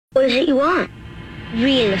What is it you want?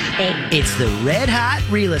 Real estate. It's the Red Hot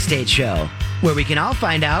Real Estate Show, where we can all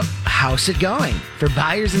find out how's it going for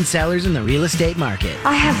buyers and sellers in the real estate market.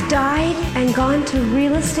 I have died and gone to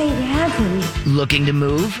real estate heaven. Looking to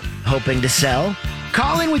move? Hoping to sell?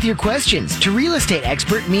 Call in with your questions to real estate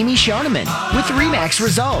expert Mimi Shoneman with RE/MAX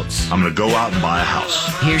Results. I'm going to go out and buy a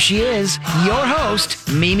house. Here she is, your host,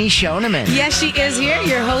 Mimi Shoneman. Yes, she is here,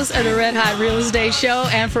 your host of the Red Hot Real Estate Show,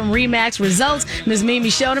 and from RE/MAX Results, Ms. Mimi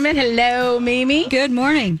Shoneman. Hello, Mimi. Good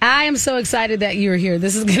morning. I am so excited that you're here.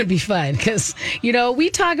 This is going to be fun because, we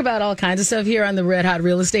talk about all kinds of stuff here on the Red Hot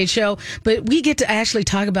Real Estate Show, but we get to actually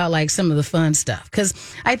talk about like some of the fun stuff because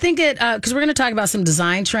I think because we're going to talk about some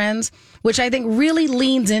design trends, which I think really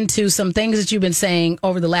leans into some things that you've been saying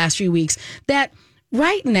over the last few weeks, that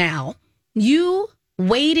right now, you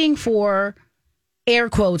waiting for, air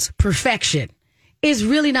quotes, perfection is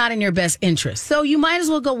really not in your best interest. So you might as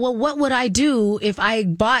well go, well, what would I do if I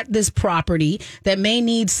bought this property that may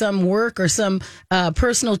need some work or some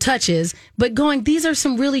personal touches, but these are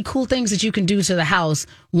some really cool things that you can do to the house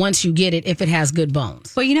once you get it if it has good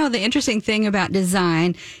bones. Well, the interesting thing about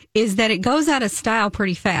design is that it goes out of style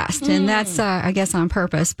pretty fast, and that's, I guess, on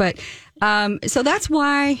purpose. But so that's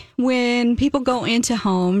why when people go into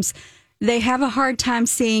homes, they have a hard time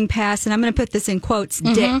seeing past, and I'm going to put this in quotes,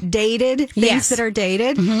 dated, things that are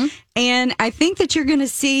dated. Mm-hmm. And I think that you're going to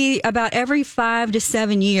see about every 5 to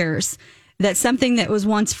 7 years that something that was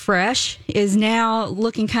once fresh is now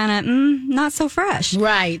looking kind of not so fresh.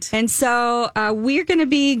 Right. And so we're going to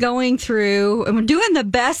be going through, and we're doing the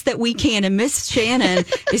best that we can. And Miss Shannon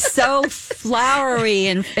is so flowery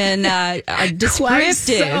and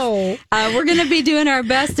descriptive. So. We're going to be doing our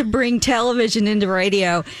best to bring television into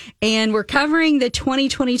radio. And we're covering the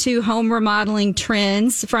 2022 home remodeling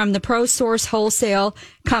trends from the ProSource Wholesale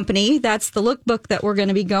Company. That's the lookbook that we're going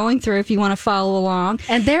to be going through if you want to follow along.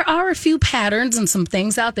 And there are a few patterns and some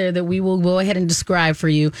things out there that we will go ahead and describe for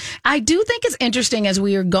you. I do think it's interesting as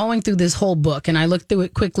we are going through this whole book, and I looked through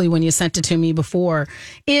it quickly when you sent it to me before,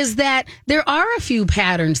 is that there are a few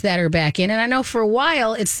patterns that are back in. And I know for a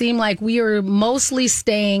while it seemed like we are mostly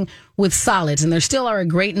staying with solids, and there still are a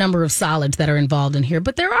great number of solids that are involved in here,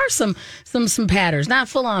 but there are some patterns, not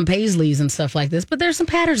full on paisleys and stuff like this, but there's some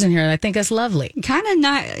patterns in here, and I think that's lovely. Kind of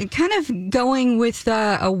going with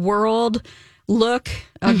a world look,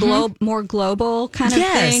 a more global kind of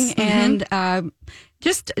thing, and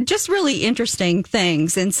just really interesting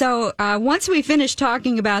things. And so once we finish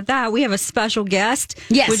talking about that, we have a special guest.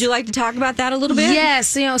 Yes. Would you like to talk about that a little bit? Yes.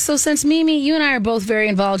 So since Mimi, you and I are both very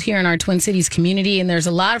involved here in our Twin Cities community, and there's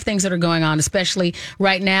a lot of things that are going on, especially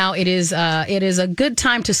right now. It is a good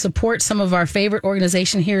time to support some of our favorite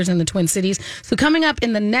organization here in the Twin Cities. So coming up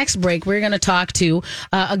in the next break, we're going to talk to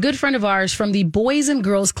a good friend of ours from the Boys and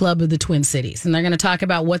Girls Club of the Twin Cities. And they're going to talk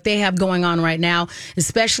about what they have going on right now,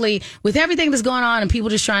 especially with everything that's going on and people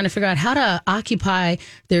just trying to figure out how to occupy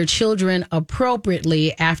their children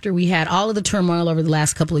appropriately after we had all of the turmoil over the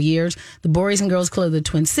last couple of years. The Boys and Girls Club of the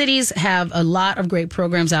Twin Cities have a lot of great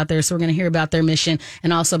programs out there, so we're going to hear about their mission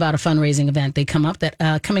and also about a fundraising event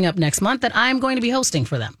coming up next month that I'm going to be hosting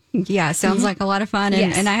for them. Yeah, sounds like a lot of fun,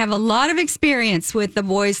 and I have a lot of experience with the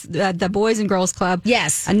Boys and Girls Club.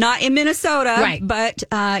 Yes, not in Minnesota, right, but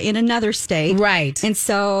in another state, right. And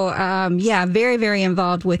so, very, very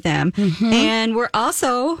involved with them. Mm-hmm. And we're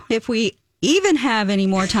also, if we even have any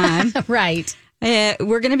more time, right.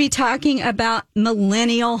 We're going to be talking about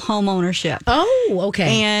millennial home ownership. Oh,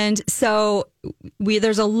 okay. And so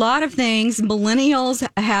there's a lot of things. Millennials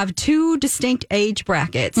have two distinct age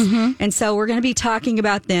brackets. Mm-hmm. And so we're going to be talking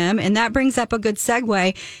about them. And that brings up a good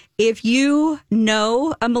segue. If you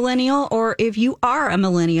know a millennial or if you are a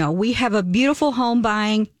millennial, we have a beautiful home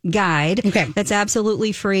buying guide that's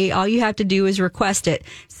absolutely free. All you have to do is request it.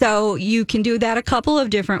 So you can do that a couple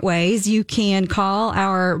of different ways. You can call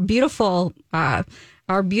our beautiful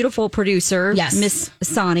producer, Miss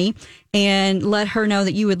Sani, and let her know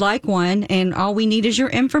that you would like one. And all we need is your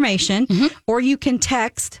information. Mm-hmm. Or you can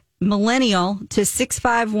text millennial to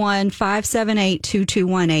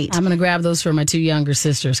 651-578-2218. I'm going to grab those for my two younger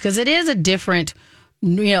sisters because it is a different,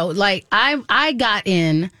 like I got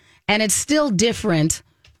in and it's still different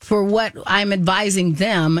for what I'm advising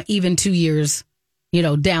them even 2 years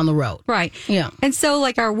down the road. Right. Yeah. And so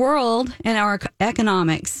like our world and our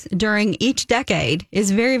economics during each decade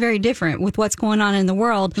is very, very different with what's going on in the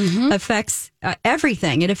world affects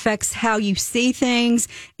everything. It affects how you see things.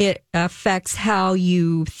 It affects how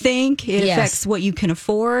you think. It affects what you can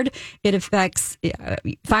afford. It affects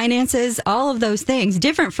finances, all of those things,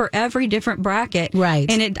 different for every different bracket. Right.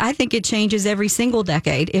 And I think it changes every single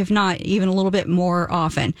decade, if not even a little bit more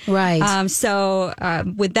often. Right. So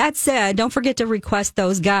with that said, don't forget to request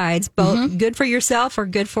those guides, both good for yourself or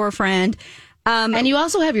good for a friend. And you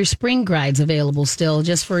also have your spring guides available still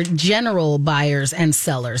just for general buyers and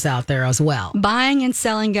sellers out there as well. Buying and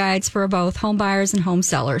selling guides for both home buyers and home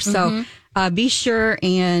sellers. So be sure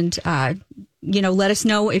and, let us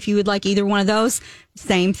know if you would like either one of those.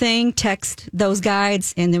 Same thing, text those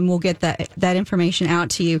guides and then we'll get that information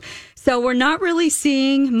out to you. So we're not really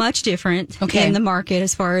seeing much different in the market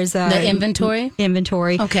as far as the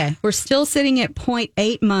inventory. Okay. We're still sitting at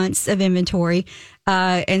 0.8 months of inventory.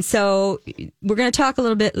 And so we're going to talk a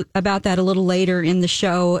little bit about that a little later in the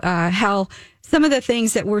show, how some of the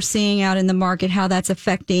things that we're seeing out in the market, how that's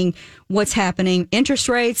affecting what's happening. Interest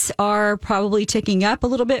rates are probably ticking up a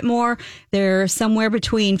little bit more. They're somewhere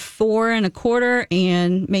between 4.25%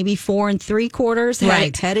 and maybe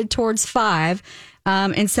 4.75%, headed towards 5%.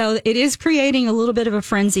 And so it is creating a little bit of a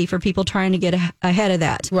frenzy for people trying to get ahead of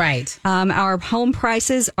that. Right. Our home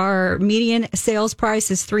prices, our median sales price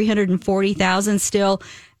is $340,000 still.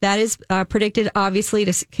 That is predicted, obviously,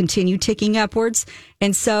 to continue ticking upwards.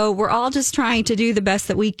 And so we're all just trying to do the best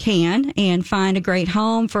that we can and find a great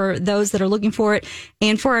home for those that are looking for it.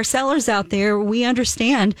 And for our sellers out there, we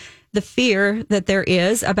understand the fear that there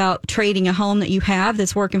is about trading a home that you have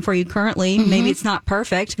that's working for you currently. Maybe it's not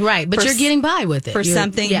perfect. Right, but you're getting by with it. For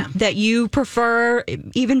something that you prefer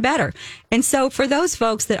even better. And so for those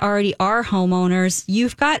folks that already are homeowners,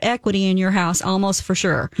 you've got equity in your house almost for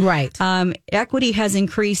sure. Right. Equity has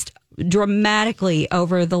increased dramatically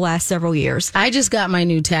over the last several years. I just got my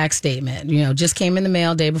new tax statement, just came in the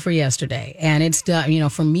mail day before yesterday. And it's done,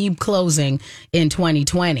 for me closing in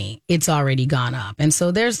 2020, it's already gone up. And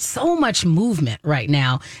so there's so much movement right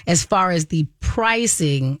now as far as the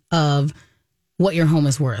pricing of what your home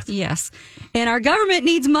is worth. Yes. And our government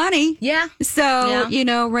needs money. Yeah. So,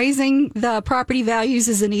 raising the property values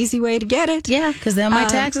is an easy way to get it. Yeah, because then my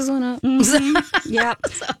taxes went up. Yep.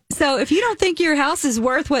 So if you don't think your house is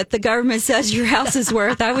worth what the government says your house is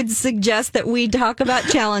worth, I would suggest that we talk about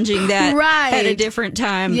challenging that at a different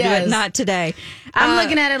time, but not today. I'm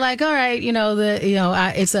looking at it like, all right,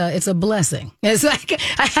 it's a blessing. It's like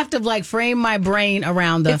I have to frame my brain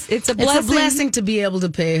around it's a blessing to be able to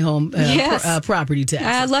pay home property taxes.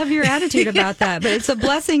 I love your attitude about that, but it's a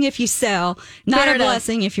blessing if you sell, not a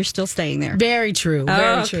blessing if you're still staying there. Very true.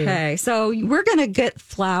 Very true. Okay, so we're going to get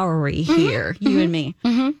flowery here, you and me.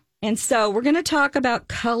 Mm-hmm. And so we're going to talk about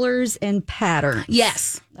colors and patterns.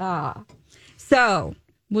 Yes. So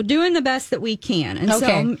we're doing the best that we can. And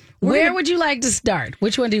so where would you like to start?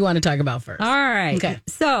 Which one do you want to talk about first? All right. Okay.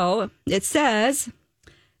 So it says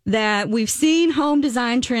that we've seen home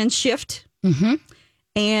design trends shift. Mm-hmm.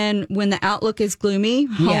 And when the outlook is gloomy,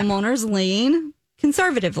 homeowners lean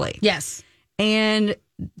conservatively. Yes. And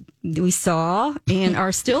we saw and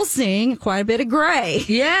are still seeing quite a bit of gray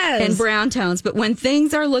and brown tones. But when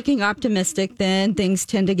things are looking optimistic, then things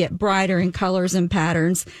tend to get brighter in colors and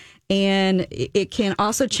patterns. And it can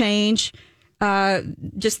also change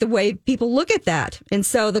just the way people look at that. And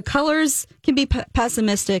so the colors can be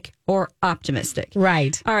pessimistic or optimistic.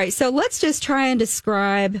 Right. All right. So let's just try and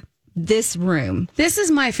describe this room. This is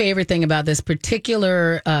my favorite thing about this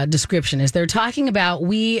particular description is they're talking about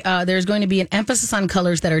there's going to be an emphasis on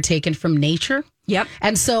colors that are taken from nature. Yep.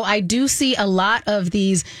 And so I do see a lot of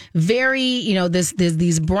these very,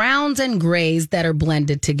 these browns and grays that are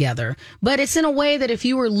blended together. But it's in a way that if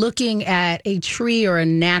you were looking at a tree or a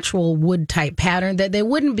natural wood type pattern, that they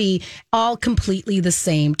wouldn't be all completely the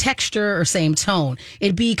same texture or same tone.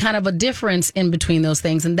 It'd be kind of a difference in between those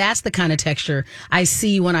things. And that's the kind of texture I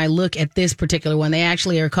see when I look at this particular one. They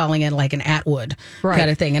actually are calling it like an Atwood kind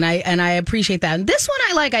of thing. And I appreciate that. And this one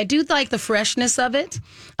I like. I do like the freshness of it.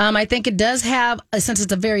 I think it does have, since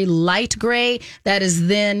it's a very light gray, that is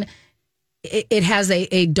then it has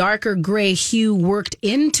a darker gray hue worked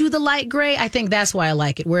into the light gray. I think that's why I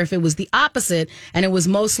like it. Where if it was the opposite and it was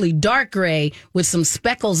mostly dark gray with some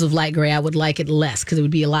speckles of light gray, I would like it less because it would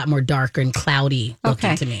be a lot more darker and cloudy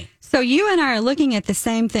looking to me. So you and I are looking at the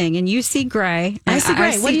same thing, and you see gray. And I see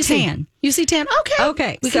gray. What do you tan. See? You see tan?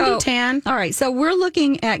 Okay. We can do tan. All right. So we're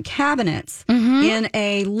looking at cabinets in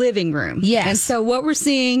a living room. Yes. And so what we're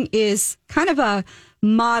seeing is kind of a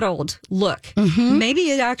mottled look. Maybe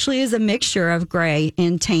it actually is a mixture of gray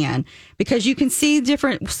and tan because you can see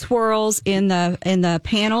different swirls in the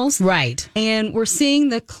panels. Right. And we're seeing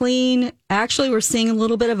the clean, actually we're seeing a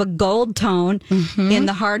little bit of a gold tone in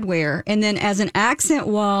the hardware. And then as an accent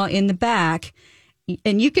wall in the back,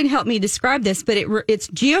 and you can help me describe this, but it's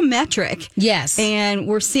geometric. Yes. And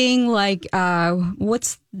we're seeing like,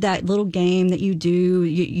 what's that little game that you do?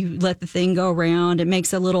 You let the thing go around. It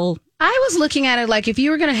makes a little... I was looking at it like if you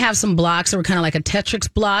were going to have some blocks that were kind of like a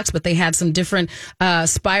Tetris blocks, but they had some different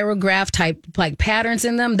spirograph type like patterns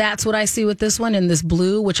in them. That's what I see with this one in this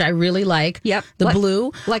blue, which I really like. Yep. The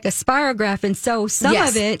blue. Like a spirograph. And so some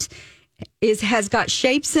of it has got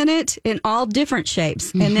shapes in it in all different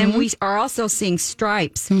shapes. And then we are also seeing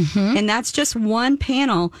stripes. And that's just one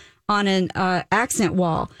panel on an accent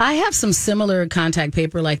wall. I have some similar contact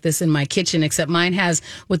paper like this in my kitchen, except mine has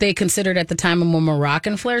what they considered at the time a more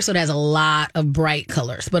Moroccan flair, so it has a lot of bright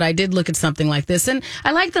colors. But I did look at something like this, and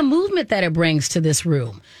I like the movement that it brings to this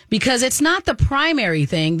room because it's not the primary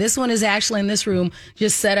thing. This one is actually in this room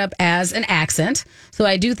just set up as an accent. So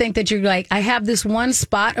I do think that you're like, I have this one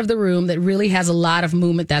spot of the room that really has a lot of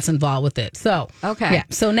movement that's involved with it. So, okay. Yeah.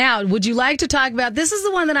 So now, would you like to talk about, this is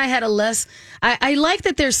the one that I had a less, I like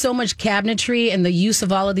that there's so much cabinetry and the use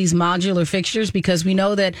of all of these modular fixtures because we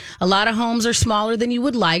know that a lot of homes are smaller than you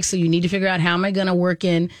would like. So you need to figure out how am I going to work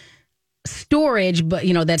in storage, but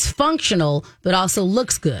that's functional, but also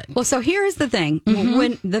looks good. Well, so here's the thing.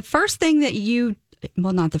 When the first thing that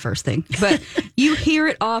well, not the first thing, but you hear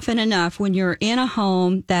it often enough when you're in a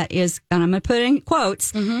home that is, and I'm going to put in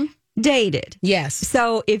quotes, dated. Yes.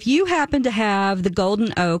 So if you happen to have the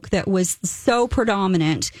golden oak that was so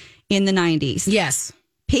predominant in the 90s. Yes.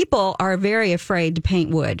 People are very afraid to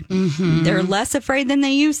paint wood. They're less afraid than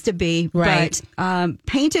they used to be. Right. But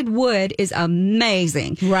painted wood is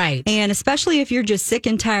amazing. Right. And especially if you're just sick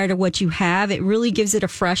and tired of what you have, it really gives it a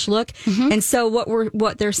fresh look. And so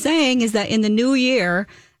what they're saying is that in the new year,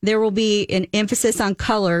 there will be an emphasis on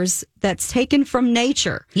colors that's taken from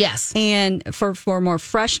nature. Yes. And for more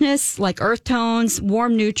freshness, like earth tones,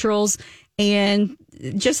 warm neutrals, and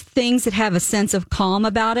just things that have a sense of calm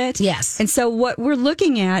about it. Yes. And so what we're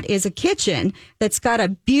looking at is a kitchen that's got a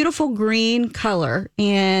beautiful green color,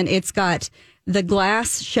 and it's got the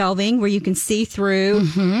glass shelving where you can see through,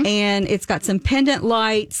 and it's got some pendant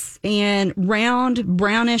lights and round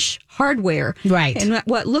brownish hardware. Right. And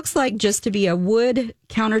what looks like just to be a wood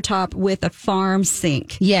countertop with a farm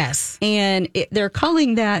sink. Yes. And they're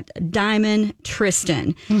calling that Diamond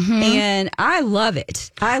Tristan. And I love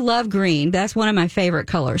it. I love green. That's one of my favorite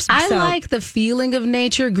colors. I like the feeling of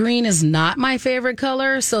nature. Green is not my favorite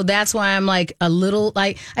color. So that's why I'm like a little,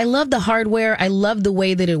 like, I love the hardware. I love the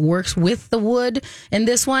way that it works with the wood in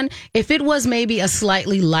this one. If it was maybe a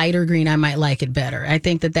slightly lighter green, I might like it better. I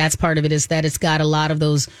think that that's part of it, is that it's got a lot of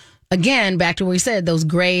those, again, back to what we said, those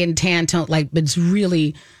gray and tan tone, like, it's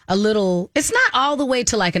really a little, it's not all the way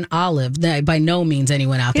to like an olive, by no means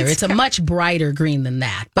anyone out there. It's a much brighter green than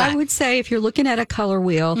that. But I would say if you're looking at a color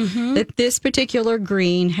wheel, that this particular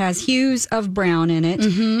green has hues of brown in it,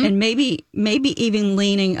 and maybe even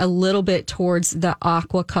leaning a little bit towards the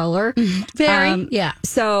aqua color. Very, yeah.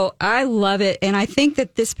 So I love it. And I think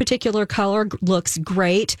that this particular color looks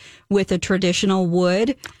great with a traditional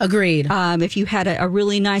wood. Agreed. If you had a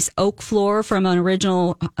really nice oak floor from an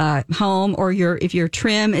original home, or if your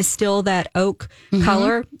trim is still that oak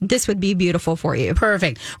color, this would be beautiful for you.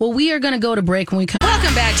 Perfect. Well, we are going to go to break when we come.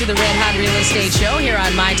 Welcome back to the Red Hot Real Estate Show here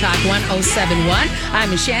on My Talk 1071.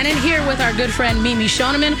 I'm Shannon here with our good friend Mimi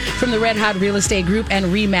Shoneman from the Red Hot Real Estate Group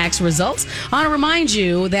and RE/MAX Results. I want to remind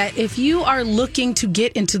you that if you are looking to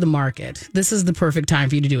get into the market, this is the perfect time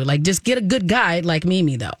for you to do it. Like, just get a good guide like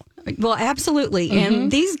Mimi, though. Well, absolutely.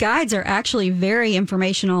 And these guides are actually very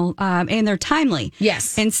informational, and they're timely.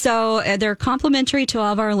 Yes. And so they're complimentary to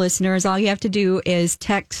all of our listeners. All you have to do is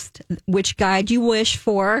text which guide you wish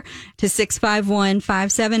for to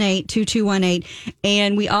 651-578-2218.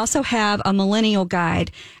 And we also have a millennial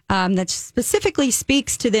guide that specifically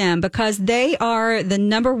speaks to them because they are the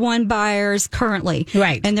number one buyers currently.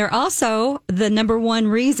 Right. And they're also the number one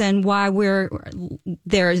reason why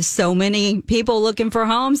there's so many people looking for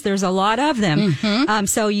homes. There's a lot of them.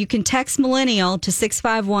 So you can text millennial to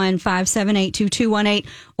 651-578-2218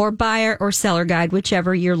 or buyer or seller guide,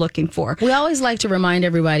 whichever you're looking for. We always like to remind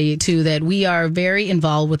everybody, too, that we are very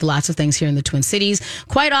involved with lots of things here in the Twin Cities.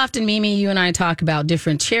 Quite often, Mimi, you and I talk about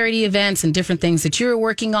different charity events and different things that you're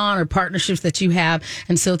working on. on or partnerships that you have.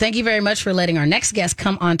 And so thank you very much for letting our next guest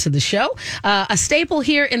come onto the show. A staple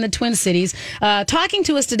here in the Twin Cities, talking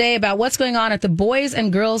to us today about what's going on at the Boys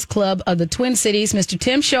and Girls Club of the Twin Cities, Mr.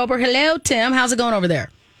 Tim Schober. Hello, Tim. How's it going over there?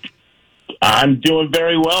 I'm doing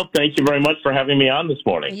very well. Thank you very much for having me on this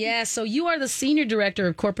morning. Yeah, so you are the Senior Director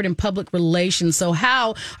of Corporate and Public Relations. So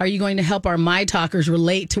how are you going to help our My Talkers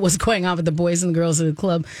relate to what's going on with the Boys and Girls of the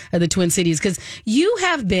Club of the Twin Cities? Because you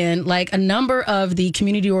have been, like a number of the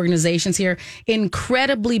community organizations here,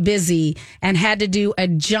 incredibly busy and had to do a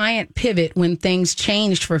giant pivot when things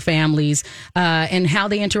changed for families and how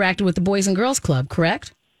they interacted with the Boys and Girls Club,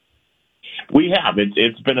 correct? We have.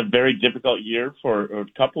 It's been a very difficult year for a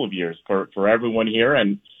couple of years for everyone here,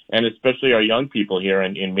 and especially our young people here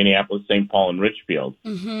in Minneapolis, St. Paul, and Richfield.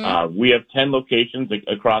 Mm-hmm. We have 10 locations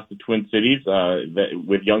across the Twin Cities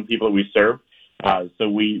with young people that we serve. So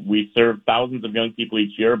we serve thousands of young people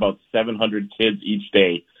each year, about 700 kids each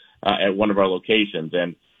day at one of our locations.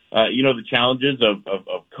 And, the challenges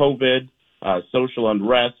of COVID, social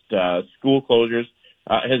unrest, school closures,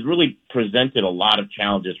 has really presented a lot of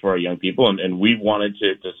challenges for our young people, and we wanted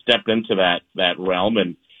to step into that realm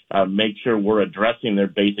and make sure we're addressing their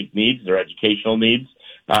basic needs, their educational needs,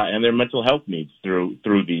 and their mental health needs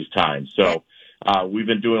through these times. So we've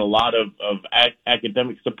been doing a lot of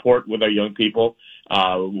academic support with our young people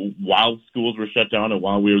while schools were shut down and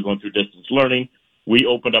while we were going through distance learning. We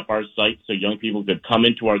opened up our site so young people could come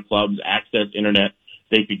into our clubs, access internet.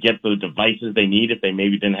 They could get the devices they need if they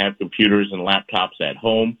maybe didn't have computers and laptops at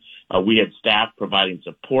home. We had staff providing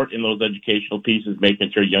support in those educational pieces,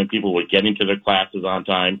 making sure young people were getting to their classes on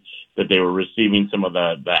time, that they were receiving some of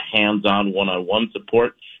the hands-on one-on-one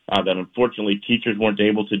support that unfortunately teachers weren't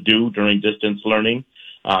able to do during distance learning.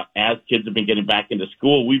 As kids have been getting back into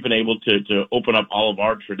school, we've been able to open up all of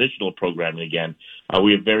our traditional programming again.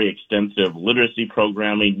 We have very extensive literacy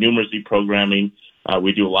programming, numeracy programming.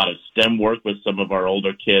 We do a lot of STEM work with some of our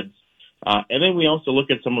older kids. And then we also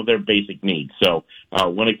look at some of their basic needs. So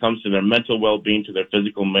when it comes to their mental well-being, to their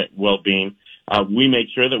physical well-being, we make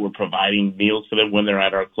sure that we're providing meals for them when they're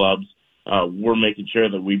at our clubs. We're making sure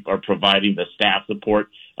that we are providing the staff support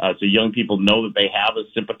so young people know that they have a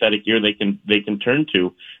sympathetic ear they can turn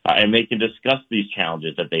to, and they can discuss these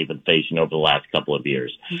challenges that they've been facing over the last couple of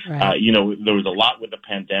years. Right. There was a lot with the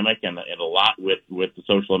pandemic and a lot with the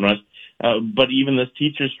social unrest. But even this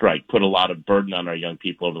teacher strike put a lot of burden on our young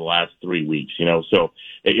people over the last 3 weeks, so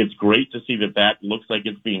it's great to see that looks like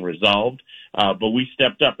it's being resolved. But we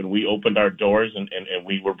stepped up and we opened our doors and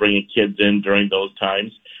we were bringing kids in during those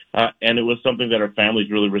times. And it was something that our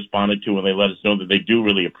families really responded to when they let us know that they do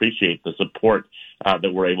really appreciate the support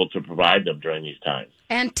that we're able to provide them during these times.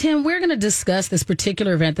 And Tim, we're going to discuss this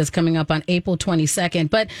particular event that's coming up on April 22nd.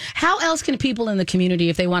 But how else can people in the community,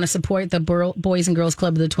 if they want to support the Boys and Girls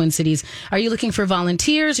Club of the Twin Cities, are you looking for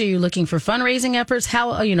volunteers? Are you looking for fundraising efforts?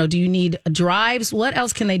 How, do you need drives? What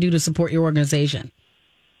else can they do to support your organization?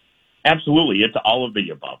 Absolutely. It's all of the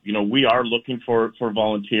above. We are looking for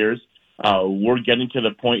volunteers. We're getting to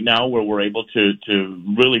the point now where we're able to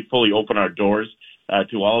really fully open our doors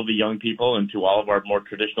to all of the young people and to all of our more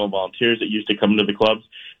traditional volunteers that used to come into the clubs.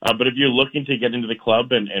 But if you're looking to get into the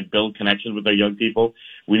club and build connections with our young people,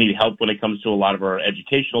 we need help when it comes to a lot of our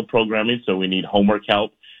educational programming. So we need homework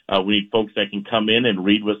help. We need folks that can come in and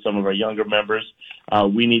read with some of our younger members.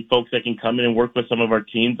 We need folks that can come in and work with some of our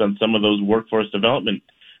teens on some of those workforce development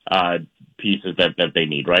pieces that they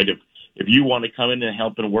need, right? If you want to come in and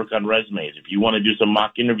help and work on resumes, if you want to do some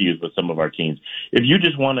mock interviews with some of our teens, if you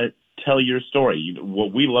just want to tell your story,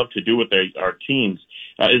 what we love to do with our teens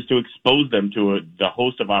is to expose them to the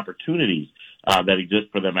host of opportunities that exist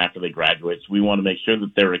for them after they graduate. So we want to make sure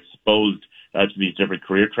that they're exposed to these different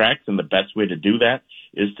career tracks, and the best way to do that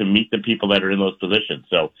is to meet the people that are in those positions.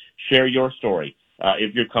 So share your story.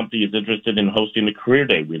 If your company is interested in hosting a career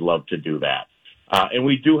day, we'd love to do that. And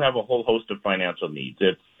we do have a whole host of financial needs.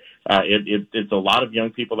 It's a lot of young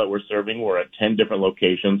people that we're serving. We're at 10 different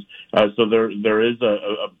locations. So there is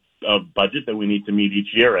a budget that we need to meet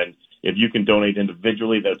each year. And if you can donate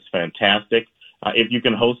individually, that's fantastic. If you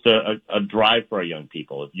can host a drive for our young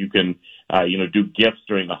people, if you can, do gifts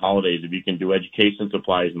during the holidays, if you can do education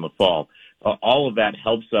supplies in the fall, all of that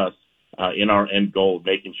helps us in our end goal of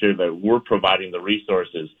making sure that we're providing the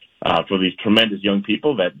resources for these tremendous young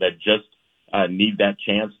people that just need that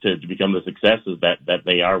chance to become the successes that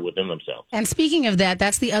they are within themselves. And speaking of that,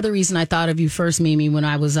 that's the other reason I thought of you first, Mimi, when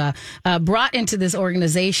I was brought into this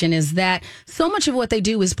organization, is that so much of what they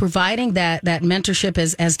do is providing that mentorship,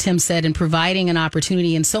 as Tim said, and providing an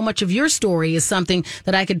opportunity. And so much of your story is something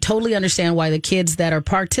that I could totally understand why the kids that are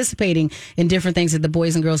participating in different things at the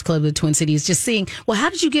Boys and Girls Club of the Twin Cities, just seeing, well, how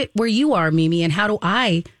did you get where you are, Mimi, and how do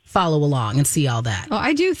I follow along and see all that? Well,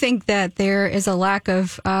 I do think that there is a lack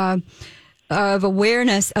of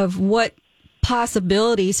awareness of what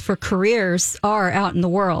possibilities for careers are out in the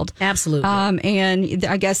world. Absolutely. And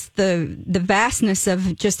I guess the vastness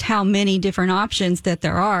of just how many different options that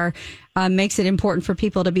there are makes it important for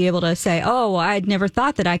people to be able to say, oh, I'd never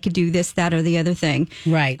thought that I could do this, that, or the other thing.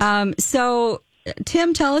 Right. So,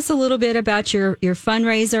 Tim, tell us a little bit about your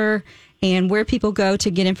fundraiser and where people go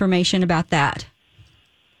to get information about that.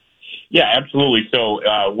 Yeah, absolutely. So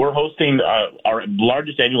we're hosting our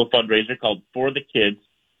largest annual fundraiser called For the Kids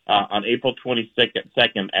on April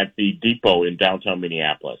 22nd at the Depot in downtown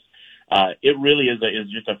Minneapolis. It really is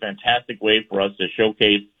just a fantastic way for us to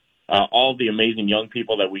showcase all the amazing young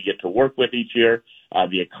people that we get to work with each year,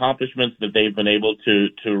 the accomplishments that they've been able to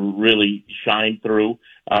really shine through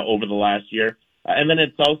over the last year. And then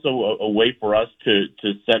it's also a way for us to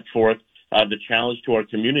set forth the challenge to our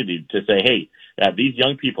community to say, hey, these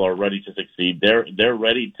young people are ready to succeed. They're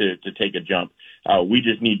ready to take a jump. We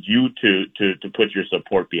just need you to put your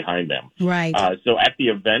support behind them. Right. So at the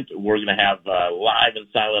event, we're going to have live and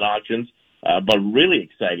silent auctions. But really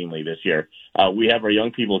excitingly this year, we have our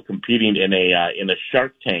young people competing in a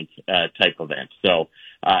Shark Tank type event. So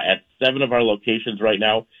at 7 of our locations right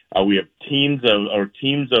now, we have teams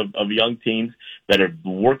of young teens that are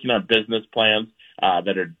working on business plans,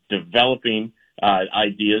 that are developing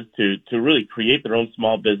ideas to really create their own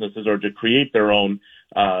small businesses or to create their own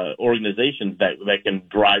organizations that can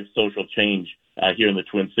drive social change here in the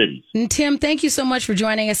Twin Cities. And Tim, thank you so much for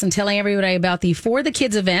joining us and telling everybody about the For the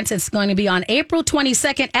Kids event. It's going to be on April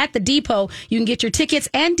 22nd at the Depot. You can get your tickets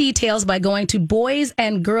and details by going to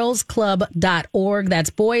boysandgirlsclub.org. That's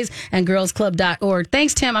boysandgirlsclub.org.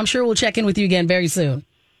 Thanks, Tim. I'm sure we'll check in with you again very soon.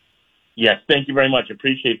 Yes, thank you very much.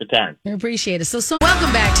 Appreciate the time. We appreciate it. So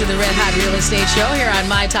welcome back to the Red Hot Real Estate Show here on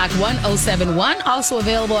My Talk 1071. Also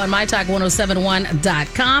available on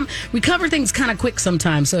MyTalk1071.com. We cover things kind of quick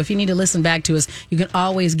sometimes, so if you need to listen back to us, you can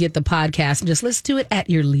always get the podcast and just listen to it at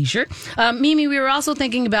your leisure. Mimi, we were also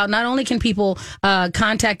thinking about not only can people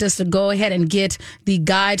contact us to go ahead and get the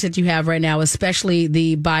guides that you have right now, especially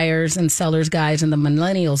the buyers and sellers guides and the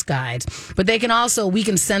millennials guides, but we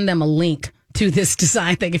can send them a link to this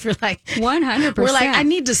design thing. If you're like 100%, we're like, I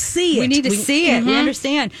need to see it. We need to see it. We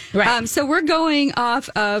understand. Right. So we're going off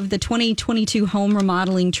of the 2022 Home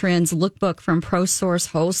Remodeling Trends Lookbook from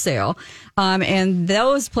ProSource Wholesale. And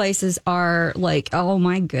those places are like, oh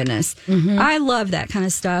my goodness. I love that kind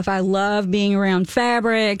of stuff. I love being around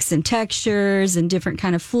fabrics and textures and different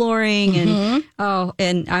kind of flooring.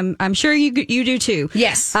 And I'm sure you do too.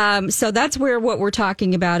 Yes. So that's where what we're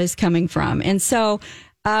talking about is coming from. And so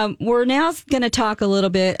we're now going to talk a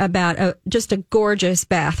little bit about just a gorgeous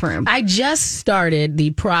bathroom. I just started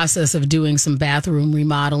the process of doing some bathroom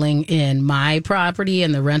remodeling in my property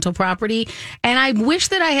and the rental property. And I wish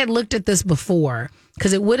that I had looked at this before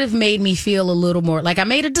because it would have made me feel a little more like I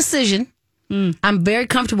made a decision. I'm very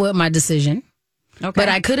comfortable with my decision. Okay. But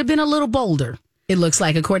I could have been a little bolder, it looks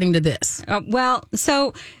like, according to this.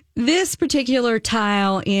 So this particular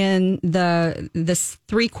tile in the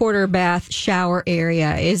 3/4 bath shower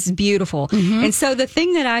area is beautiful. And so the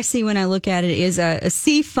thing that I see when I look at it is a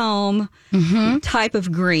sea foam type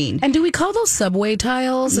of green. And do we call those subway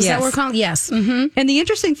tiles? Is that what we're calling? Yes. And the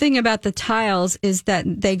interesting thing about the tiles is that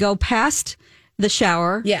they go past the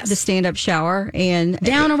shower, the stand-up shower, and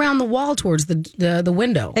down around the wall towards the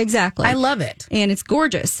window. Exactly. I love it. And it's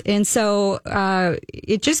gorgeous. And so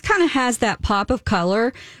it just kind of has that pop of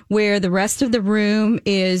color where the rest of the room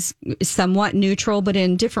is somewhat neutral, but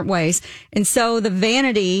in different ways. And so the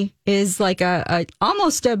vanity is like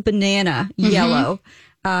almost a banana yellow.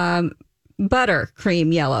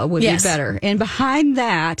 Buttercream yellow would be better. And behind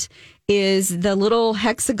that is the little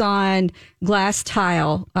hexagon glass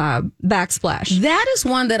tile backsplash. That is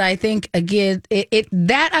one that I think, again,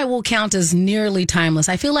 that I will count as nearly timeless.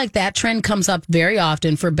 I feel like that trend comes up very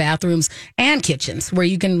often for bathrooms and kitchens, where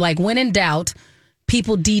you can, like, when in doubt,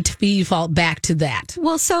 people default back to that.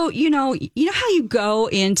 Well, so, you know how you go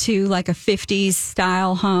into like a 50s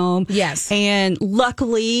style home? Yes. And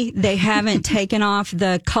luckily they haven't taken off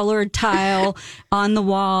the colored tile on the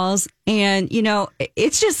walls. And, you know,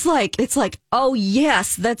 it's just like, oh,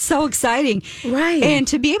 yes, that's so exciting. Right. And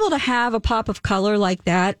to be able to have a pop of color like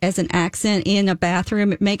that as an accent in a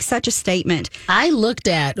bathroom, it makes such a statement. I looked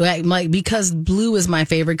at, because blue is my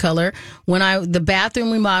favorite color, the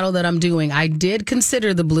bathroom remodel that I'm doing, I did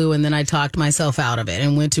consider the blue, and then I talked myself out of it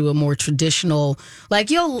and went to a more traditional,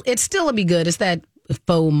 it's still be good. It's that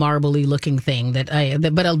faux marbly looking thing but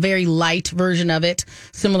a very light version of it,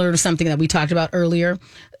 similar to something that we talked about earlier.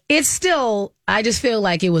 It's still, I just feel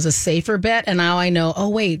like it was a safer bet. And now I know, oh,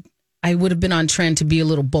 wait, I would have been on trend to be a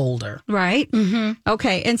little bolder. Right. Mm-hmm.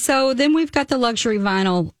 Okay. And so then we've got the luxury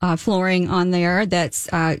vinyl flooring on there. That's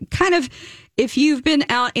kind of, if you've been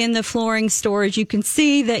out in the flooring stores, you can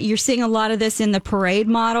see that you're seeing a lot of this in the Parade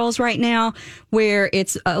models right now, where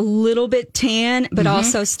it's a little bit tan, but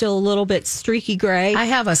also still a little bit streaky gray. I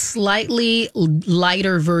have a slightly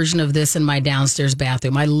lighter version of this in my downstairs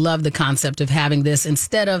bathroom. I love the concept of having this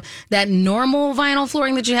instead of that normal vinyl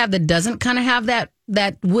flooring that you have that doesn't kind of have that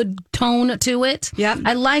wood tone to it. Yep.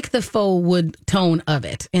 I like the faux wood tone of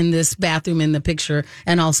it in this bathroom in the picture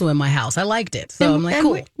and also in my house. I liked it. So I'm like,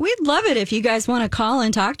 cool. We'd love it if you guys want to call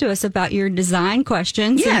and talk to us about your design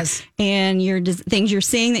questions. Yes. And your things you're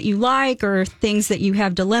seeing that you like, or things that you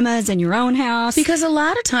have dilemmas in your own house. Because a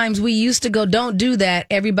lot of times we used to go, don't do that,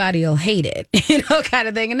 everybody will hate it, kind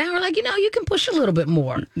of thing. And now we're like, you can push a little bit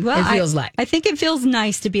more. Well, it feels like. I think it feels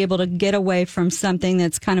nice to be able to get away from something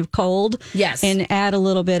that's kind of cold. Yes. And add a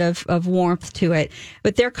little bit of warmth to it.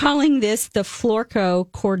 But they're calling this the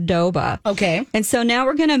Florco Cordoba. Okay. And so now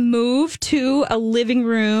we're going to move to a living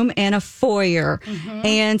room and a foyer.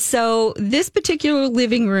 And so this particular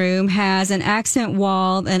living room has an accent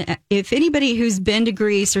wall. And if anybody who's been to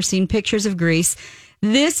Greece or seen pictures of Greece,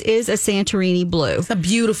 this is a Santorini blue. It's a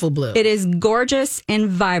beautiful blue. It is gorgeous and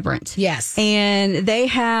vibrant. Yes. And they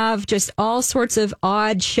have just all sorts of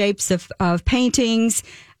odd shapes of paintings,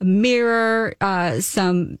 mirror,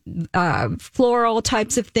 some floral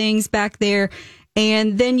types of things back there.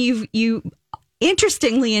 And then you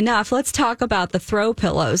interestingly enough, let's talk about the throw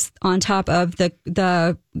pillows on top of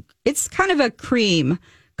the it's kind of a cream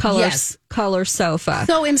color sofa.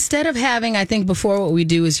 So instead of having, I think before what we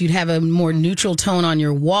do is you'd have a more neutral tone on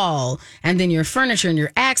your wall, and then your furniture and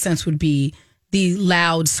your accents would be the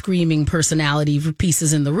loud screaming personality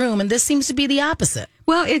pieces in the room. And this seems to be the opposite.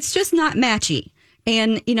 Well, it's just not matchy.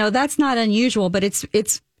 And, that's not unusual, but it's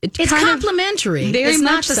complementary. Very it's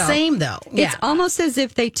much not the so. same, though. It's almost as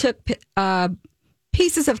if they took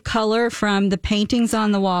pieces of color from the paintings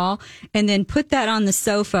on the wall and then put that on the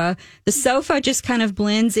sofa. The sofa just kind of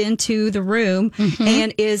blends into the room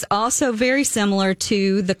and is also very similar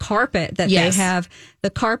to the carpet that they have. The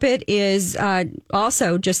carpet is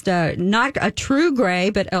also just not a true gray,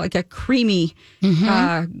 but like a creamy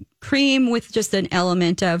cream with just an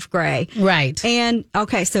element of gray. Right. And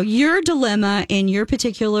okay, so your dilemma in your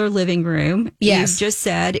particular living room, you've just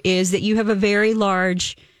said, is that you have a very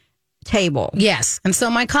large table. Yes. And so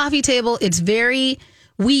my coffee table,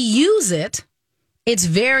 we use it. It's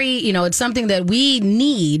very, it's something that we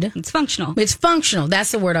need. It's functional. It's functional.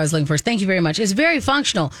 That's the word I was looking for. Thank you very much. It's very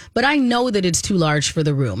functional, but I know that it's too large for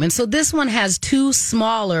the room. And so this one has two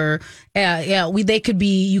smaller,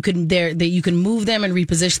 you can move them and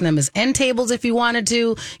reposition them as end tables if you wanted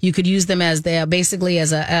to. You could use them as basically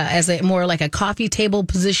as a more like a coffee table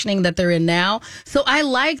positioning that they're in now. So I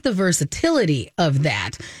like the versatility of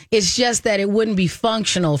that. It's just that it wouldn't be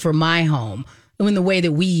functional for my home in the way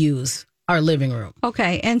that we use our living room.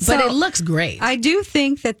 Okay. And so, but it looks great. I do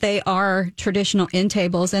think that they are traditional end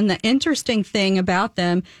tables. And the interesting thing about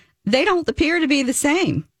them, they don't appear to be the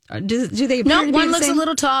same. Do they appear to be the same? One looks a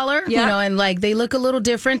little taller, Yeah. And they look a little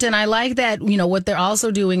different. And I like that, what they're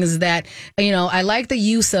also doing is that, I like the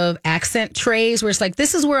use of accent trays where it's like,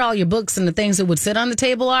 this is where all your books and the things that would sit on the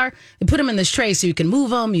table are. They put them in this tray so you can move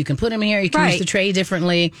them, you can put them here, you can use the tray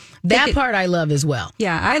differently. That part I love as well.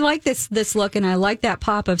 Yeah, I like this look, and I like that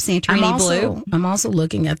pop of Santorini blue. I'm also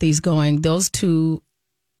looking at these going, those two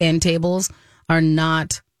end tables are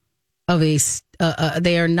not of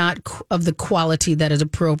they are not of the quality that is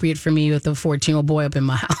appropriate for me with a 14-year-old boy up in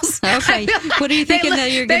my house. Okay. What are you thinking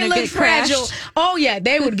that you're going to get fragile. crashed? Oh, yeah.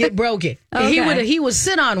 They would get broken. Okay. He would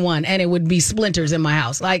sit on one and it would be splinters in my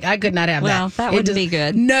house. Like, I could not have that. Well, that wouldn't be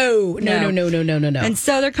good. No. And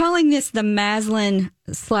so they're calling this the Maslin/Jag.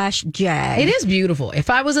 It is beautiful. If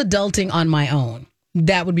I was adulting on my own,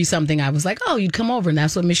 that would be something I was like, oh, you'd come over. And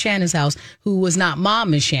that's what Miss Shannon's house, who was not Mom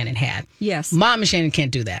Miss Shannon, had. Yes. Mom Miss Shannon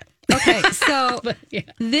can't do that. Okay, so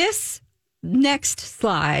this next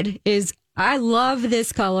slide is I love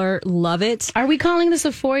this color. Love it. Are we calling this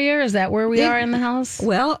a foyer? Is that where we are in the house?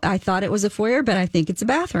 Well, I thought it was a foyer, but I think it's a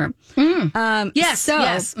bathroom. Yes. So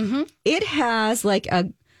yes. Mm-hmm. it has like a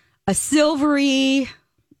silvery,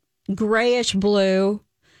 grayish blue.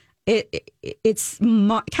 It's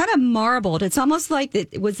kind of marbled. It's almost like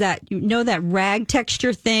it was that that rag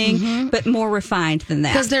texture thing, but more refined than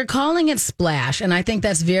that. Because they're calling it splash, and I think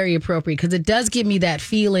that's very appropriate because it does give me that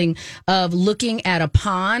feeling of looking at a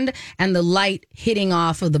pond and the light hitting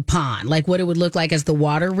off of the pond, like what it would look like as the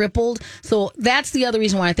water rippled. So that's the other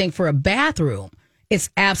reason why I think for a bathroom, it's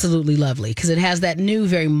absolutely lovely because it has that new,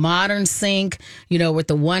 very modern sink, with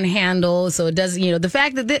the one handle. So it does, the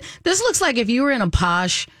fact that this looks like if you were in a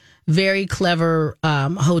posh, very clever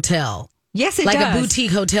hotel. Yes, it like does. a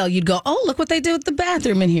boutique hotel, you'd go, oh, look what they did with the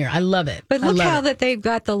bathroom in here. I love it. But look how that they've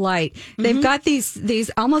got the light. They've got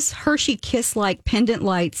these almost Hershey Kiss-like pendant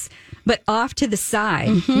lights, but off to the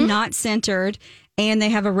side, not centered. And they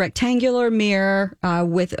have a rectangular mirror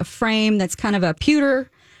with a frame that's kind of a pewter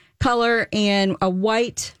color and a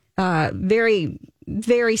white, very,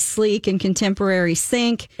 very sleek and contemporary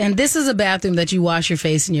sink. And this is a bathroom that you wash your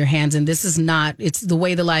face and your hands in. This is not, it's the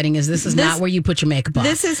way the lighting is. This is not where you put your makeup on.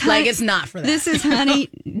 This is like, it's not for that. This is, honey,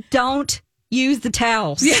 don't use the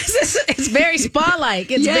towels. Yes, it's very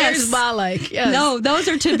spa-like. It's very spa-like. Yes. No, those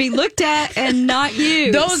are to be looked at and not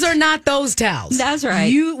used. Those are not those towels. That's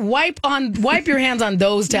right. You wipe your hands on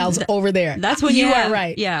those towels over there. That's when you have, are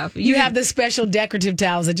right. Yeah. You have the special decorative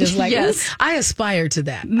towels that just like, yes. ooh, I aspire to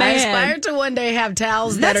that. Man. I aspire to one day have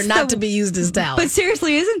towels that are not to be used as towels. But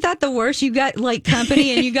seriously, isn't that the worst? You got like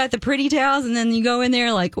company and you got the pretty towels and then you go in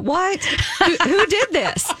there like, what? Who did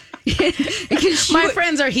this? My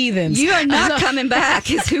friends are heathens. You are not coming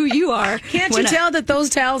back is who you are. Can't you tell that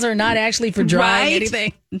those towels are not actually for drying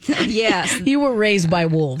anything? Yes. You were raised by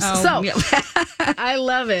wolves. Oh, so yeah. I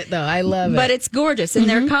love it, though. I love it. But it's gorgeous. And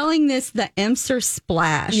they're calling this the Emser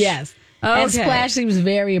Splash. Yes. Okay. And splash seems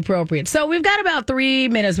very appropriate. So we've got about 3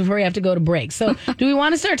 minutes before we have to go to break. So do we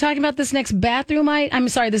want to start talking about this next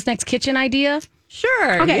this next kitchen idea?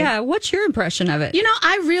 Sure. Okay. Yeah. What's your impression of it?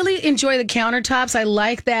 I really enjoy the countertops. I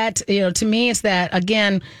like that. To me, it's that,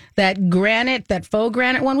 again, that granite, that faux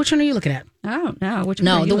granite one. Which one are you looking at? Oh, no. Which one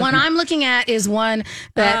No, are you the one looking at? I'm looking at is one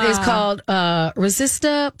that is called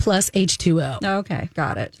Resista Plus H2O. Okay.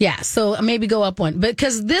 Got it. Yeah, so maybe go up one.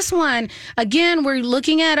 Because this one, again, we're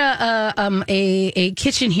looking at a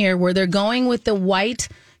kitchen here where they're going with the white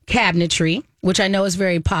cabinetry, which I know is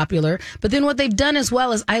very popular. But then what they've done as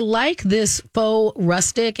well is I like this faux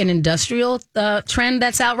rustic and industrial trend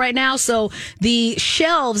that's out right now. So the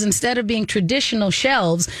shelves, instead of being traditional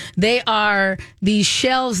shelves, they are these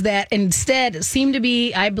shelves that instead seem to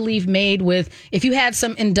be, I believe, made with, if you had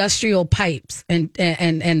some industrial pipes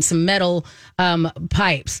and some metal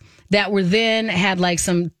pipes that were then had like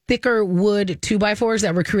some thicker wood 2x4s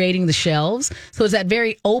that were creating the shelves. So it's that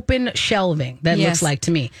very open shelving that looks like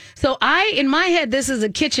to me. So in my head, this is a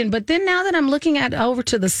kitchen, but then now that I'm looking at over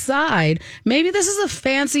to the side, maybe this is a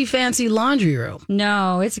fancy, fancy laundry room.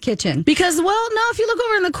 No, it's a kitchen. Because, no, if you look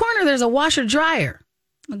over in the corner, there's a washer dryer.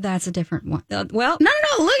 That's a different one. No, look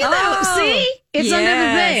at that. See? It's under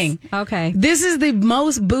the thing. Okay. This is the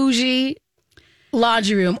most bougie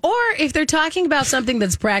laundry room. Or if they're talking about something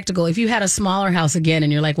that's practical, if you had a smaller house again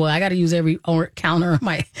and you're like, well, I got to use every counter,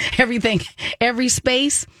 every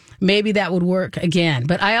space, maybe that would work again.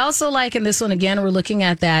 But I also like in this one, again, we're looking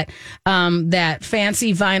at that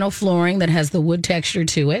fancy vinyl flooring that has the wood texture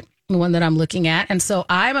to it. The one that I'm looking at. And so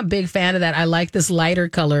I'm a big fan of that. I like this lighter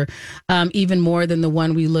color even more than the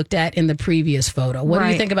one we looked at in the previous photo. What do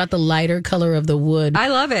you think about the lighter color of the wood? I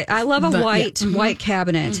love it. I love a white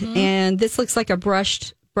cabinet. And this looks like a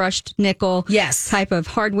brushed nickel type of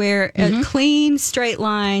hardware. Clean, straight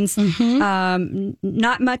lines.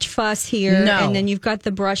 Not much fuss here. No. And then you've got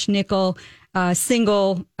the brushed nickel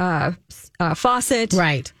single faucet.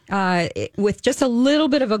 Right. With just a little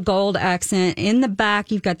bit of a gold accent. In the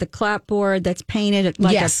back, you've got the clapboard that's painted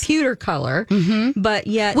like a pewter color, but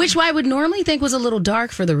yet... Which I would normally think was a little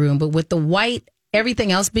dark for the room, but with the white,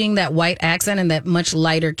 everything else being that white accent and that much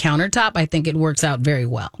lighter countertop, I think it works out very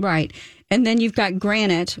well. Right. And then you've got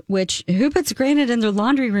granite, which who puts granite in their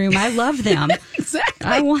laundry room? I love them. Exactly.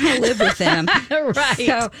 I want to live with them. Right.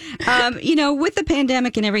 So, with the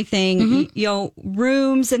pandemic and everything,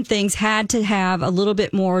 rooms and things had to have a little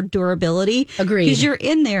bit more durability. Agreed. Because you're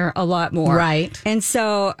in there a lot more. Right. And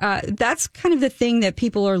so that's kind of the thing that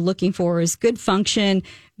people are looking for is good function,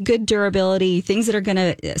 good durability, things that are going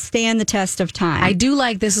to stand the test of time. I do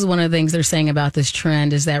like this is one of the things they're saying about this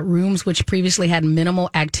trend is that rooms which previously had minimal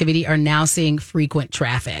activity are now now seeing frequent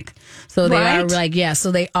traffic. So they are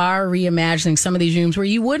so they are reimagining some of these rooms where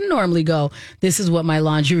you wouldn't normally go, this is what my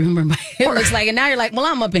laundry room or my it looks like. And now you're like, well,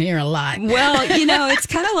 I'm up in here a lot. Well, it's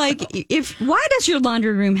kind of like, why does your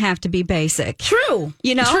laundry room have to be basic? True.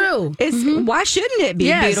 True. It's why shouldn't it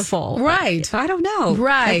be beautiful? Right. I don't know.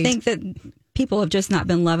 Right. I think that people have just not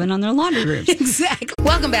been loving on their laundry rooms. Exactly.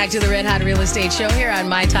 Welcome back to the Red Hot Real Estate Show here on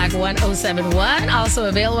My Talk 1071. Also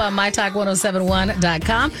available on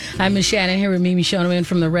MyTalk1071.com. I'm Ms. Shannon here with Mimi Shoneman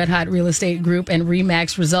from the Red Hot Real Estate Group and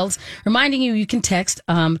RE/MAX Results. Reminding you can text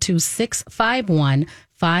to 651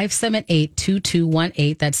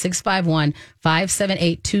 578-2218. That's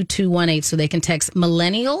 651-578-2218. So they can text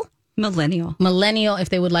Millennial if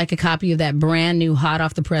they would like a copy of that brand new hot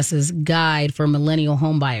off the presses guide for millennial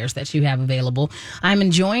home buyers that you have available. I'm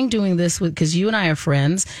enjoying doing this because you and I are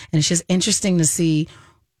friends, and it's just interesting to see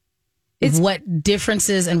what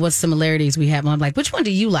differences and what similarities we have. And I'm like, which one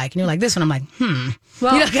do you like? And you're like, this one. I'm like,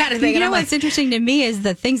 Well, kind of thing. What's interesting to me is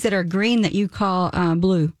the things that are green that you call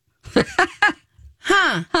blue.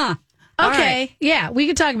 Huh. Okay. Right. Yeah, we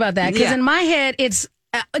could talk about that because in my head, it's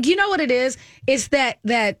you know what it is? It's that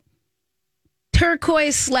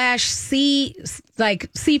turquoise / sea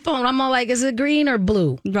foam. I'm all like, is it green or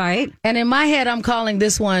blue? Right. And in my head, I'm calling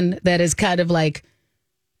this one that is kind of like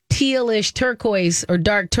tealish turquoise or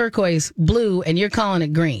dark turquoise blue, and you're calling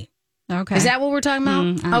it green. Okay. Is that what we're talking about?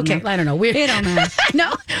 I don't know. I don't know. It don't matter.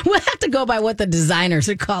 No, we'll have to go by what the designers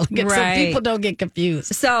are calling it Right. so people don't get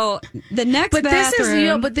confused. So the next But bathroom. this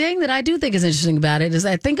is, but the thing that I do think is interesting about it is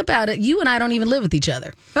I think about it, you and I don't even live with each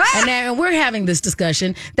other. And we're having this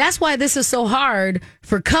discussion. That's why this is so hard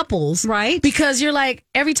for couples. Right. Because you're like,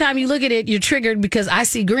 every time you look at it, you're triggered because I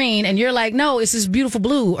see green and you're like, no, it's this beautiful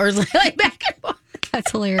blue. Or it's like back and forth.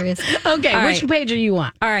 That's hilarious. Okay, All which right. page are you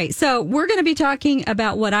on? All right, so we're going to be talking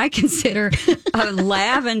about what I consider a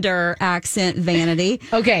lavender accent vanity.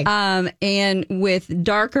 Okay. And with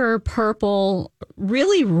darker purple,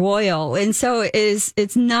 really royal. And so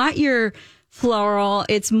it's not your floral,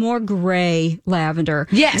 it's more gray lavender.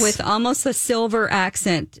 Yes. With almost a silver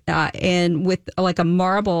accent and with like a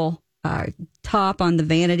marble top on the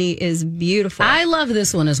vanity is beautiful. I love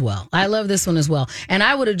this one as well. And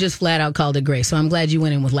I would have just flat out called it gray. So I'm glad you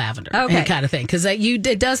went in with lavender. Okay. Kind of thing. Because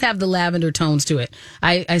it does have the lavender tones to it.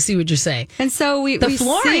 I see what you're saying. And so we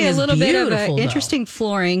flooring see a is little bit of beautiful, though. interesting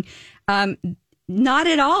flooring. Not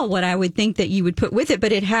at all what I would think that you would put with it,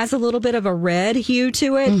 but it has a little bit of a red hue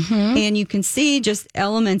to it. Mm-hmm. And you can see just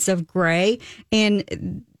elements of gray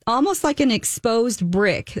and almost like an exposed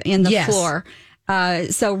brick in the Yes. floor.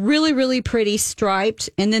 So really, really pretty striped.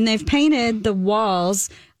 And then they've painted the walls,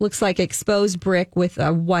 looks like exposed brick with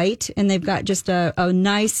a white. And they've got just a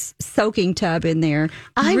nice soaking tub in there.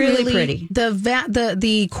 Really pretty.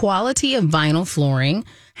 The quality of vinyl flooring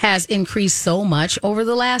has increased so much over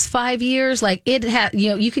the last 5 years. Like it has,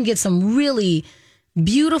 you can get some really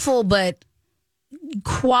beautiful but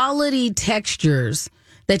quality textures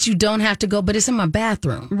that you don't have to go, but it's in my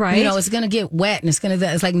bathroom. Right. It's going to get wet and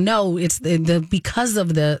it's like, no, it's the because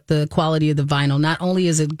of the quality of the vinyl. Not only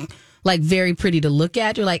is it like very pretty to look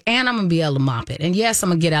at, you're like, and I'm going to be able to mop it. And yes, I'm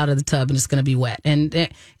going to get out of the tub and it's going to be wet. And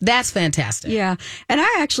that's fantastic. Yeah. And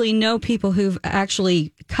I actually know people who've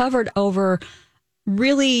actually covered over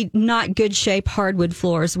really not good shape hardwood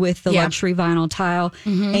floors with the luxury vinyl tile.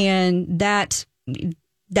 Mm-hmm. And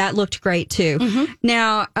that looked great too. Mm-hmm.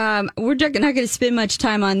 Now, we're not going to spend much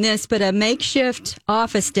time on this, but a makeshift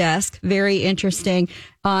office desk, very interesting,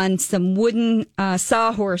 on some wooden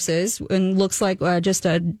sawhorses, and looks like just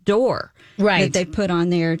a door that they put on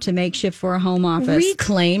there to makeshift for a home office.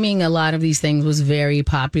 Reclaiming a lot of these things was very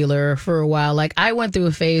popular for a while. Like I went through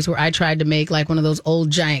a phase where I tried to make like one of those old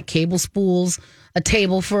giant cable spools a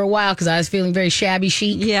table for a while because I was feeling very shabby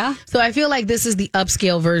chic. Yeah. So I feel like this is the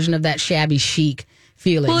upscale version of that shabby chic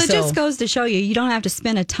feeling. Well, it just goes to show you don't have to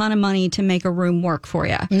spend a ton of money to make a room work for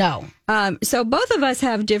you. No. So both of us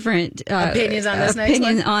have different opinions on this next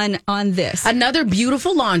one. on this. Another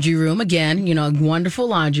beautiful laundry room. Again, a wonderful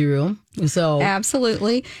laundry room. So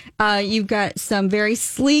absolutely. You've got some very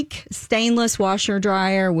sleek stainless washer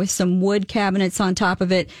dryer with some wood cabinets on top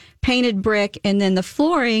of it, painted brick, and then the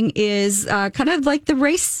flooring is kind of like the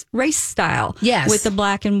race style. Yes. With the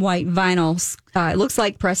black and white vinyl. It looks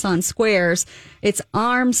like press-on squares. It's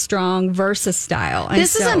Armstrong Versa style. And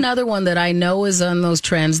this is another one that I know is on those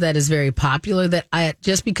trends that is very popular, that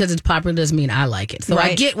just because it's popular doesn't mean I like it. So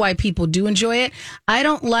I get why people do enjoy it. I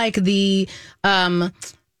don't like the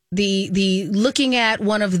looking at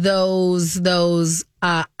one of those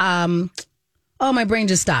oh, my brain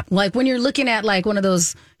just stopped. Like when you're looking at like one of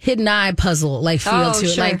those hidden eye puzzle like feel to it,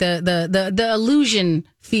 sure. like the illusion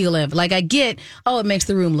feel of it. Like I get, it makes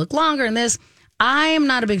the room look longer and this. I am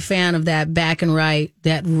not a big fan of that back and right,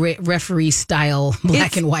 that referee style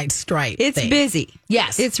black and white stripe. It's thing. busy.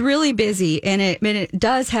 Yes. It's really busy, and it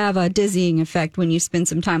does have a dizzying effect when you spend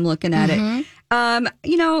some time looking at it.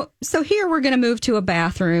 So here we're going to move to a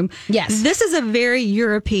bathroom. Yes. This is a very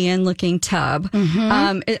European looking tub.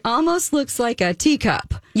 It almost looks like a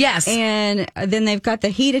teacup. Yes. And then they've got the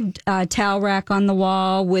heated towel rack on the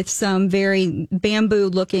wall with some very bamboo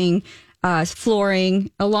looking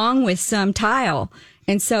flooring along with some tile.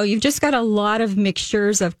 And so you've just got a lot of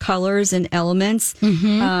mixtures of colors and elements.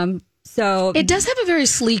 So it does have a very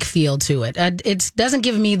sleek feel to it. It doesn't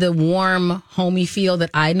give me the warm, homey feel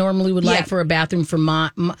that I normally would like for a bathroom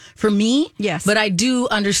for me. Yes. But I do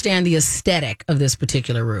understand the aesthetic of this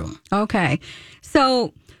particular room. Okay.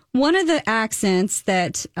 So one of the accents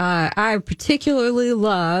that I particularly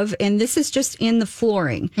love, and this is just in the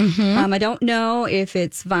flooring. I don't know if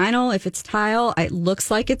it's vinyl, if it's tile. It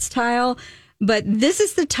looks like it's tile. But this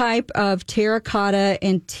is the type of terracotta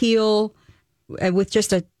and teal with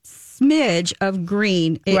just a smidge of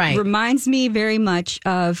green. It reminds me very much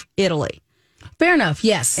of Italy. Fair enough.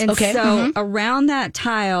 Yes. And okay. so around that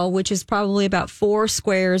tile, which is probably about 4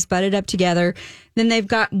 squares butted up together, then they've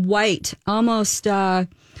got white, almost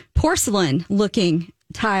porcelain looking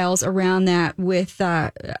tiles around that with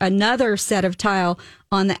another set of tile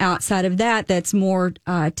on the outside of that that's more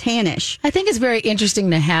tannish. I think it's very interesting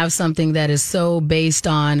to have something that is so based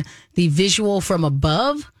on the visual from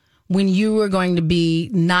above when you are going to be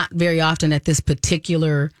not very often at this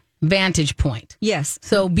particular vantage point. Yes.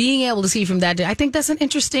 So being able to see from that, I think that's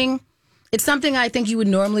it's something I think you would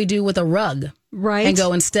normally do with a rug. Right. And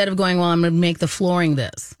go, instead of going, well, I'm going to make the flooring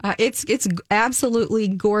this. It's absolutely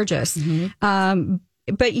gorgeous.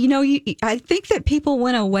 But, I think that people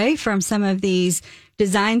went away from some of these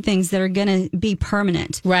design things that are going to be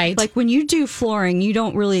permanent. Right. Like when you do flooring, you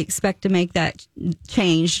don't really expect to make that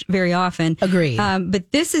change very often. Agreed.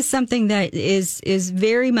 But this is something that is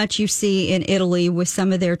very much you see in Italy with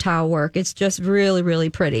some of their tile work. It's just really, really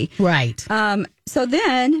pretty. Right. So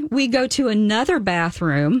then we go to another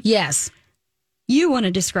bathroom. Yes. You want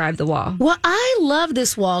to describe the wall. Well, I love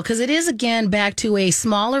this wall because it is, again, back to a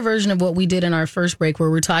smaller version of what we did in our first break where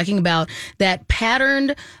we're talking about that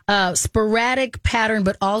patterned, sporadic pattern,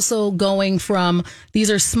 but also going from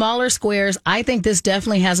these are smaller squares. I think this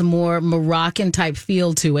definitely has a more Moroccan type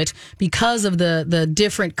feel to it because of the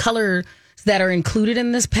different color that are included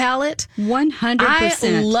in this palette. 100%.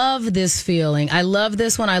 I love this feeling. I love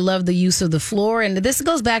this one. I love the use of the floor. And this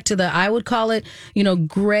goes back to I would call it,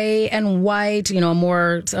 gray and white, a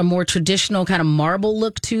more traditional kind of marble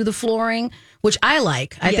look to the flooring, which I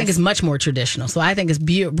like. I think is much more traditional. So I think it's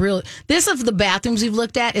beautiful. This of the bathrooms we've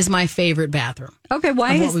looked at is my favorite bathroom. Okay,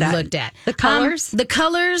 why is that? We've looked at. The colors? The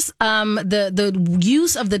colors, the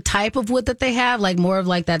use of the type of wood that they have, like more of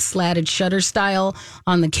like that slatted shutter style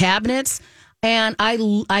on the cabinets. And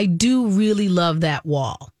I do really love that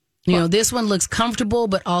wall. This one looks comfortable,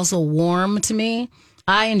 but also warm to me.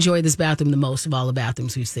 I enjoy this bathroom the most of all the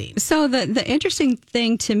bathrooms we've seen. So the interesting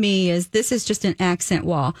thing to me is this is just an accent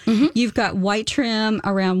wall. You've got white trim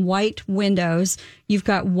around white windows. You've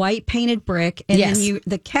got white painted brick. And then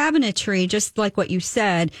the cabinetry, just like what you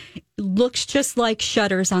said, looks just like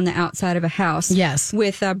shutters on the outside of a house. Yes.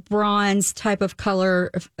 With a bronze type of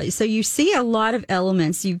color. So you see a lot of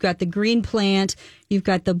elements. You've got the green plant. You've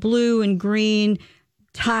got the blue and green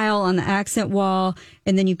tile on the accent wall,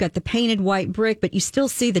 and then you've got the painted white brick, but you still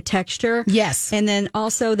see the texture. Yes. And then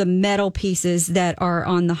also the metal pieces that are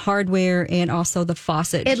on the hardware and also the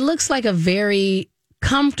faucet. It looks like a very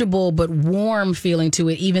comfortable but warm feeling to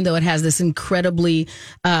it, even though it has this incredibly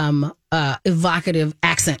evocative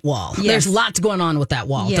accent wall. Yes. There's lots going on with that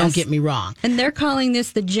wall. Yes. Don't get me wrong. And they're calling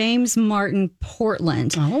this the James Martin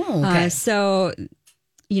Portland. Oh, okay. So,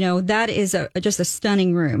 that is just a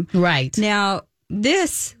stunning room. Right. Now,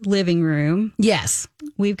 this living room, yes,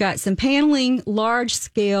 we've got some paneling, large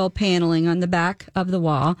scale paneling on the back of the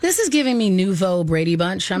wall. This is giving me Nouveau Brady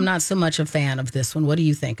Bunch. I'm not so much a fan of this one. What do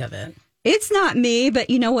you think of it? It's not me,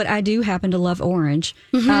 but you know what? I do happen to love orange.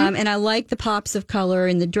 And I like the pops of color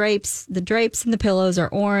and the drapes. The drapes and the pillows are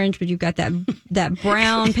orange, but you've got that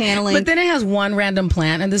brown paneling. But then it has one random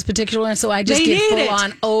plant in this particular one, so I just get full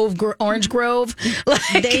on orange grove.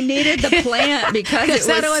 They needed the plant because it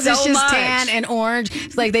was so it's just much. tan and orange.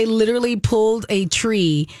 It's like they literally pulled a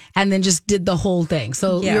tree and then just did the whole thing.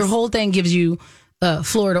 So your whole thing gives you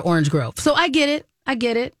Florida orange grove. So I get it.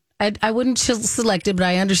 I wouldn't select it, but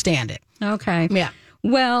I understand it. Okay. Yeah.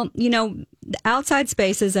 Well, the outside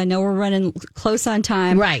spaces, I know we're running close on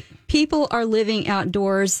time. Right. People are living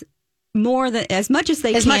outdoors as much as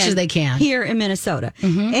they can here in Minnesota.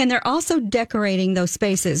 And they're also decorating those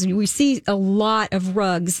spaces. We see a lot of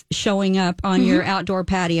rugs showing up on your outdoor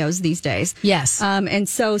patios these days. Yes. And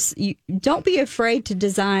so you don't be afraid to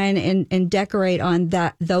design and decorate on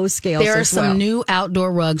those scales. There are some new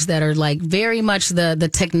outdoor rugs that are like very much the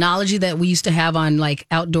technology that we used to have on like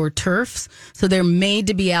outdoor turfs. So they're made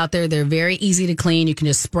to be out there. They're very easy to clean. You can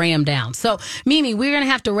just spray them down. So Mimi, we're going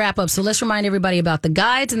to have to wrap up. So let's remind everybody about the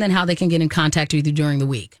guides and then how they can get in contact with you during the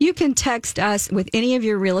week. You can text us with any of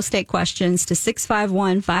your real estate questions to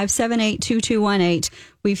 651-578-2218.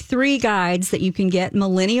 We have 3 guides that you can get,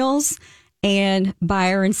 millennials and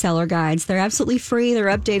buyer and seller guides. They're absolutely free. They're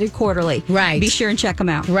updated quarterly. Right. Be sure and check them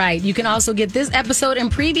out. Right. You can also get this episode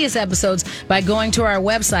and previous episodes by going to our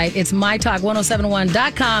website. It's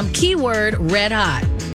mytalk1071.com, keyword red hot.